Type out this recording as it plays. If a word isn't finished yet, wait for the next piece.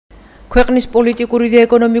ქვეყნის პოლიტიკური და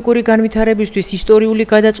ეკონომიკური განვითარებისთვის ისტორიული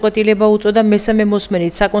გადაწყვეტილება უწოდა მესამე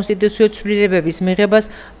მოსმენით საკონსტიტუციო ცვლილებების მიღებას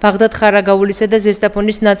ბაღდად ხარაგაულისა და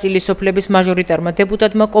ზესტაფონის ნაწილის სოფლების მაჟორიტარმა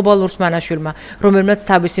დეპუტატმა კობა ლურსმანაშვილმა, რომელმაც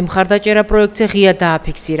თავისი მხარდაჭერა პროექტზე ღია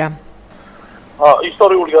დააფიქსირა.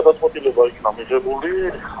 ისტორიული გადაწყვეტილება იქნა მიღებული,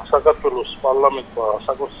 საქართველოს პარლამენტმა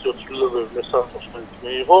საკონსტიტუციო ცვლილებების მესამე მოსმენით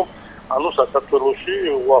მიიღო, ანუ საქართველოში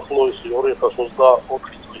უახლოესი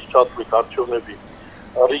 2024 წლის ჩათვლით არჩევნები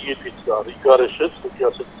რიგითიც და რიგგარეშეც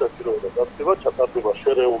 500 საჭიროება გახდება ჩატარდება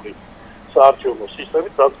შერეული საარჩევნო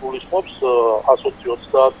სისტემით, რაც გულისხმობს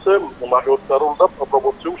 120-ზე მაჟორიტარულ და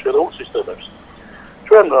პროპორციულ შერეულ სისტემებს.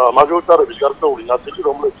 ჩვენ მაჟორიტარების გარკვეული ნაწილი,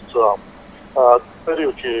 რომლებიც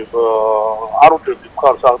პერიოდში არ უჭერდით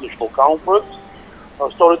მხარს აღნიშნულ კანონპროექტს,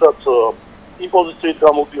 სწორედაც იმ პოზიციით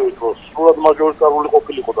გამოდიოდით, რომ სრულად მაჟორიტარული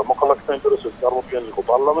ყოფილიყო და მოქალაქეთა ინტერესები წარმოქმნილიყო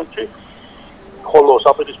პარლამენტში, ხოლო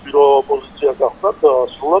საპირისპირო პოზიცია გახდათ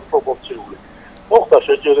სრულად პროპორციული. მოხდა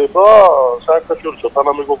შეჯერება საერთაშორისო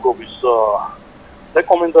თანამეგობრობის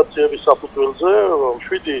რეკომენდაციების საფუძველზე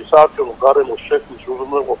 7 საარჩევნო გარემოს შექმნის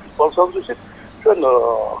უზრუნველყოფის თვალსაზრისით ჩვენ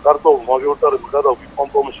გარკვეულ მაჟორიტარებს გადავით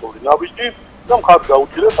კომპრომისული ნაბიჯი და მხარს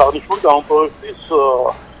გაუჭირეთ აღნიშნული კანონპროექტის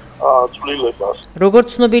ცვლილებას. როგორც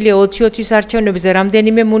ცნობილია 2020-ის არჩევნებზე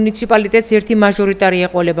რამდენიმე მუნიციპალიტეტს ერთი მაჟორიტარი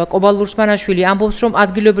ეყოლება. კობა ლურსმანაშვილი ამბობს, რომ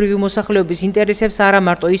ადგილობრივი მოსახლეობის ინტერესებს არა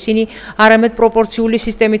მარტო ისინი, არამედ პროპორციული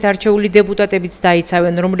სისტემით არჩეული დეპუტატებიც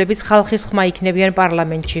დაიცავენ, რომლებიც ხალხის ხმა იქნებიან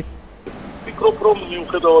პარლამენტში. ვფიქრობ, რომ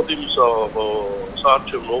მიუხედავად იმისა,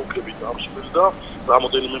 საარჩევნო ოლქები დამსხმელდა,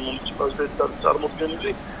 რამოდენიმე მუნიციპალიტეტი არის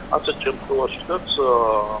წარმოდგენილი, ასეთ შემთხვევაშიც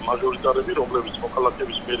მაჟორიტარები, რომლებიც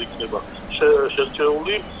მოქალაქეების მიერ იქნება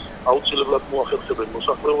შერჩეული, აუცილებლად მოახერხებენ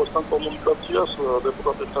მოსახლეობასთან კომუნიკაციას,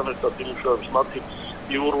 დეპუტატებთან ერთად იმუშავებს მათი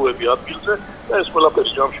ბიუროები ადგილზე და ეს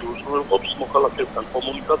ყველაფერი ჯამში უზრუნველყოფს მოქალაქეებთან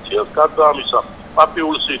კომუნიკაციას. გარდა ამისა,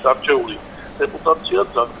 პარტიული სიით არჩეული დეპუტაციაც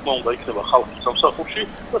რა თქმა უნდა იქნება ხალხის სამსახურში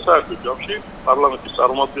და საერთო ჯამში პარლამენტის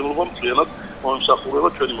წარმომადგენლობა მთლიანად მოემსახურება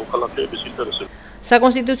ჩვენი მოქალაქეების ინტერესებს.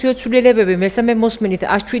 საკონსტიტუციო ცვლილებები მესამე მოსმენით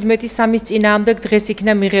 17-3-ის წინააღმდეგ დღეს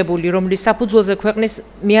იქნა მიღებული, რომლის საფუძველზე ქვეყნის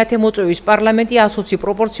მე-10 მოწვევის პარლამენტი 120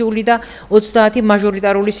 პროპორციული და 30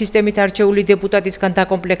 მაჟორიტარული სისტემით არჩეული დეპუტატისგან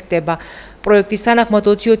დაკომპლექტდება. პროექტის თანახმად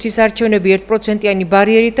 2020-ის არჩევნები 1%-იანი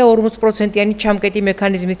ბარიერით და 40%-იანი ჩამკეტი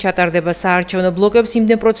მექანიზმით ჩატარდება. საარჩევნო ბლოკებს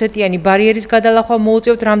იმდენ პროცენტიანი ბარიერის გადალახვა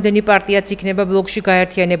მოუწევთ, რამდენი პარტიაც იქნება ბლოკში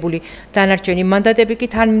გაერთიანებული. დანარჩენი მანდატები კი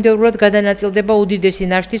თანმიმდევრულად გადანაწილდება უდიდესი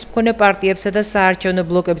ნაშთის მქონე პარტიებსა და საარჩევნო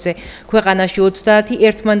ბლოკებზე. ქვეყანაში 30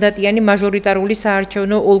 ერთმანდატიანი მაჟორიტარული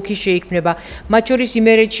საარჩევნო ოლქი შეიქმნება. მათ შორის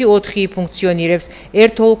იმერეთში 4 ფუნქციონირებს.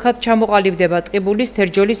 ერთ ოლქად ჩამოყალიბდება ტყიბულის,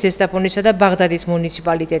 თერჯოლის, ზესტაფონისა და ბაღდადის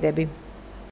მუნიციპალიტეტები.